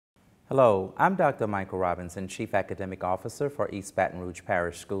Hello, I'm Dr. Michael Robinson, Chief Academic Officer for East Baton Rouge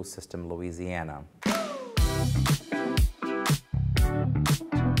Parish School System, Louisiana.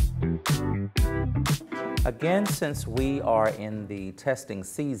 Again, since we are in the testing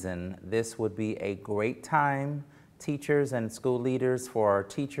season, this would be a great time, teachers and school leaders, for our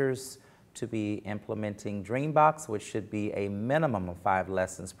teachers to be implementing Dreambox, which should be a minimum of 5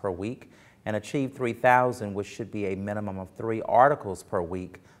 lessons per week, and Achieve 3000, which should be a minimum of 3 articles per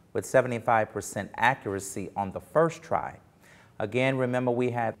week, with 75% accuracy on the first try. Again, remember we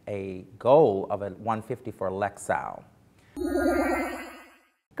have a goal of a 150 for Lexile.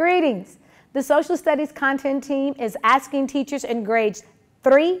 Greetings. The Social Studies Content Team is asking teachers in grades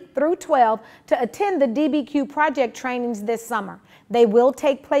 3 through 12 to attend the DBQ project trainings this summer. They will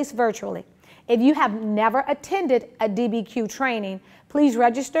take place virtually. If you have never attended a DBQ training, please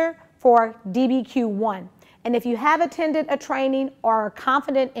register for DBQ 1. And if you have attended a training or are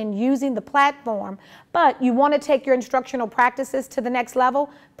confident in using the platform, but you want to take your instructional practices to the next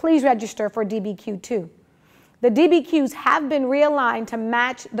level, please register for DBQ 2. The DBQs have been realigned to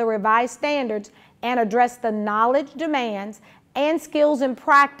match the revised standards and address the knowledge demands and skills and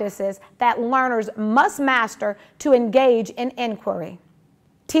practices that learners must master to engage in inquiry.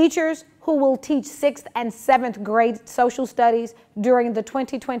 Teachers who will teach 6th and 7th grade social studies during the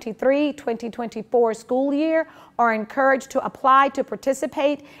 2023-2024 school year are encouraged to apply to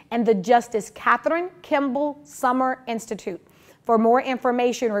participate in the Justice Catherine Kimball Summer Institute. For more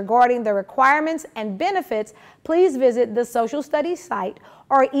information regarding the requirements and benefits, please visit the social studies site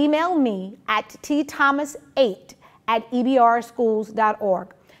or email me at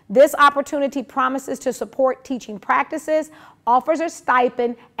tthomas8@ebrschools.org. This opportunity promises to support teaching practices, offers a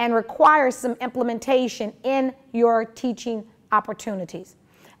stipend, and requires some implementation in your teaching opportunities.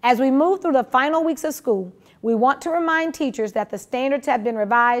 As we move through the final weeks of school, we want to remind teachers that the standards have been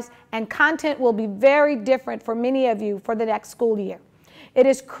revised and content will be very different for many of you for the next school year. It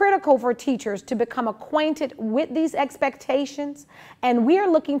is critical for teachers to become acquainted with these expectations, and we are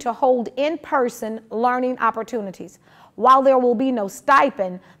looking to hold in-person learning opportunities. While there will be no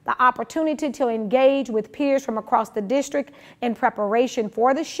stipend, the opportunity to engage with peers from across the district in preparation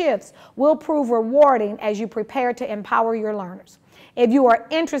for the shifts will prove rewarding as you prepare to empower your learners. If you are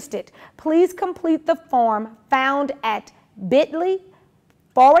interested, please complete the form found at bit.ly/SS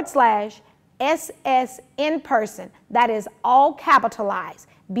in person. That is all capitalized,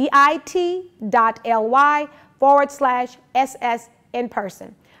 bit.ly/SS in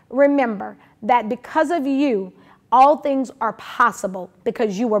person. Remember that because of you, all things are possible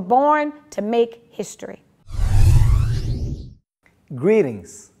because you were born to make history.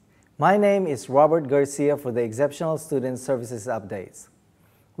 Greetings. My name is Robert Garcia for the Exceptional Student Services Updates.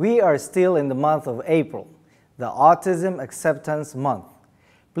 We are still in the month of April, the Autism Acceptance Month.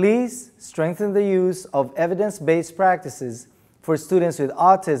 Please strengthen the use of evidence-based practices for students with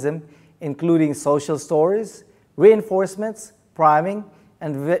autism, including social stories, reinforcements, priming,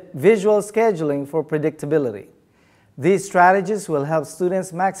 and visual scheduling for predictability. These strategies will help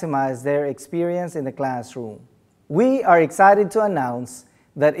students maximize their experience in the classroom. We are excited to announce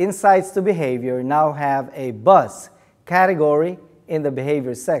that Insights to Behavior now have a BUS category in the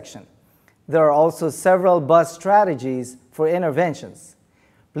Behavior section. There are also several BUS strategies for interventions.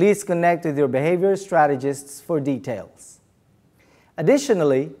 Please connect with your behavior strategists for details.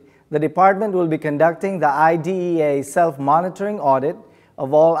 Additionally, the department will be conducting the IDEA self-monitoring audit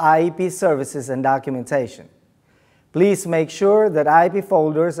of all IEP services and documentation. Please make sure that IEP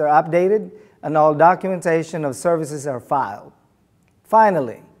folders are updated and all documentation of services are filed.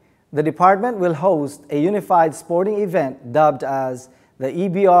 Finally, the department will host a unified sporting event dubbed as the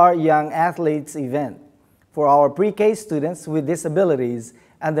EBR Young Athletes Event for our pre-K students with disabilities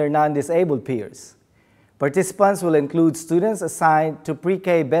and their non-disabled peers. Participants will include students assigned to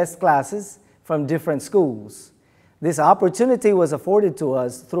pre-K best classes from different schools. This opportunity was afforded to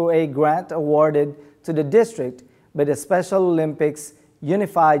us through a grant awarded to the district by the Special Olympics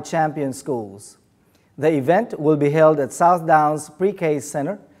Unified Champion Schools. The event will be held at South Downs Pre-K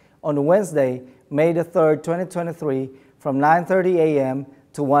Center on Wednesday, May the 3rd, 2023 from 9:30 a.m.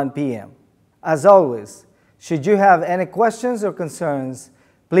 to 1 p.m. As always, should you have any questions or concerns,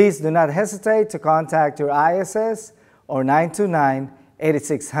 please do not hesitate to contact your ISS or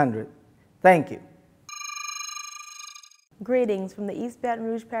 929-8600. Thank you. Greetings from the East Baton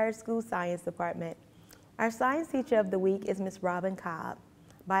Rouge Parish School Science Department. Our science teacher of the week is Ms. Robin Cobb,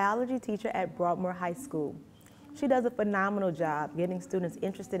 biology teacher at Broadmoor High School. She does a phenomenal job getting students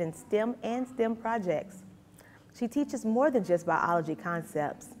interested in STEM and STEM projects. She teaches more than just biology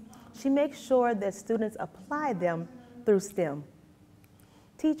concepts. She makes sure that students apply them through STEM.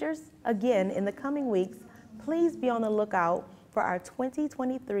 Teachers, again, in the coming weeks, please be on the lookout for our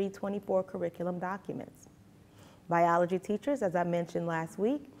 2023-24 curriculum documents. Biology teachers, as I mentioned last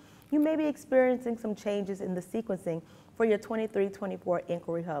week, you may be experiencing some changes in the sequencing for your 23-24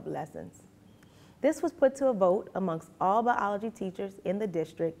 Inquiry Hub lessons. This was put to a vote amongst all biology teachers in the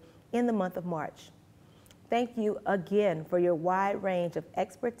district in the month of March. Thank you again for your wide range of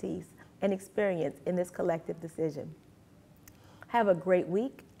expertise and experience in this collective decision. Have a great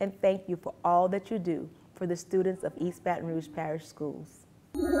week, and thank you for all that you do for the students of East Baton Rouge Parish Schools.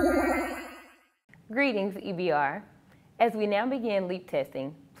 Greetings, EBR. As we now begin LEAP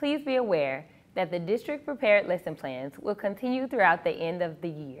testing, please be aware that the district-prepared lesson plans will continue throughout the end of the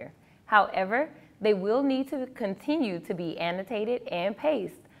year. However, they will need to continue to be annotated and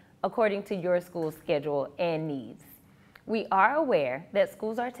paced according to your school's schedule and needs. We are aware that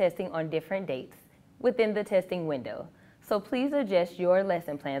schools are testing on different dates within the testing window, so please adjust your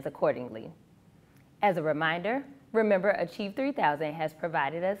lesson plans accordingly. As a reminder, remember Achieve 3000 has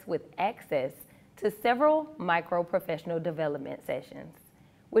provided us with access to several micro-professional development sessions,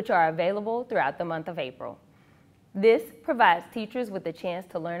 which are available throughout the month of April. This provides teachers with a chance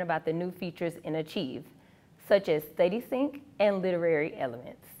to learn about the new features in Achieve, such as Study Sync and literary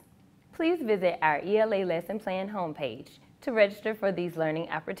elements. Please visit our ELA lesson plan homepage to register for these learning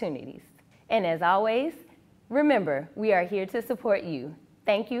opportunities. And as always, remember, we are here to support you.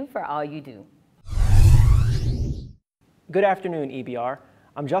 Thank you for all you do. Good afternoon, EBR.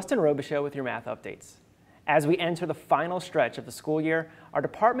 I'm Justin Robicheaux with your math updates. As we enter the final stretch of the school year, our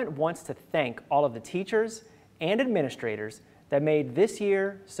department wants to thank all of the teachers and administrators that made this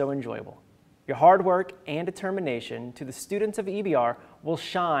year so enjoyable. Your hard work and determination to the students of EBR will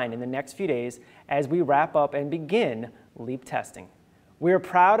shine in the next few days as we wrap up and begin LEAP testing. We are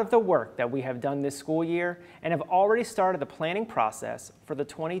proud of the work that we have done this school year and have already started the planning process for the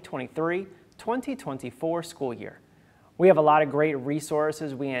 2023-2024 school year. We have a lot of great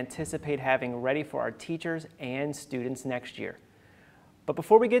resources we anticipate having ready for our teachers and students next year. But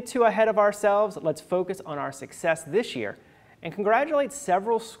before we get too ahead of ourselves, let's focus on our success this year and congratulate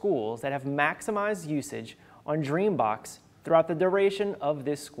several schools that have maximized usage on Dreambox throughout the duration of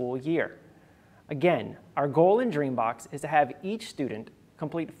this school year. Again, our goal in Dreambox is to have each student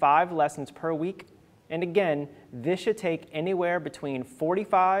complete 5 lessons per week, and again, this should take anywhere between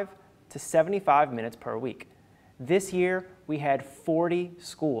 45 to 75 minutes per week. This year, we had 40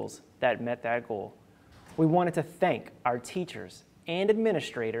 schools that met that goal. We wanted to thank our teachers and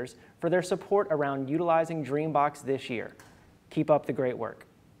administrators for their support around utilizing Dreambox this year. Keep up the great work.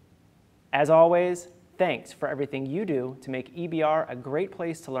 As always, thanks for everything you do to make EBR a great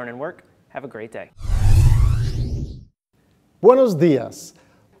place to learn and work. Have a great day. Buenos dias.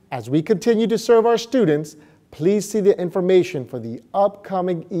 As we continue to serve our students, please see the information for the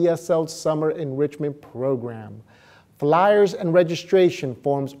upcoming ESL Summer Enrichment Program. Flyers and registration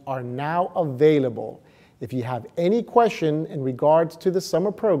forms are now available. If you have any question in regards to the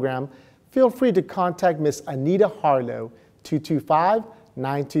summer program, feel free to contact Ms. Anita Harlow,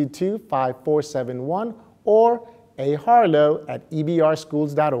 225-922-5471, or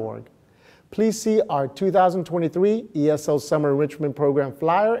aharlow@ebrschools.org. Please see our 2023 ESL Summer Enrichment Program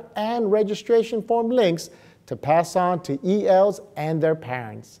flyer and registration form links to pass on to ELs and their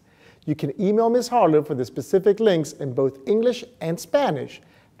parents. You can email Ms. Harlow for the specific links in both English and Spanish,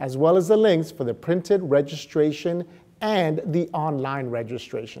 as well as the links for the printed registration and the online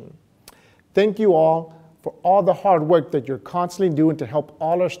registration. Thank you all for all the hard work that you're constantly doing to help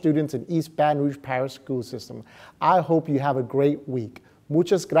all our students in East Baton Rouge Parish School System. I hope you have a great week.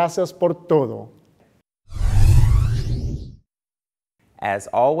 Muchas gracias por todo. As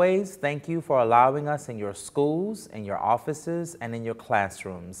always, thank you for allowing us in your schools, in your offices, and in your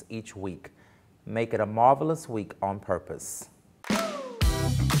classrooms each week. Make it a marvelous week on purpose.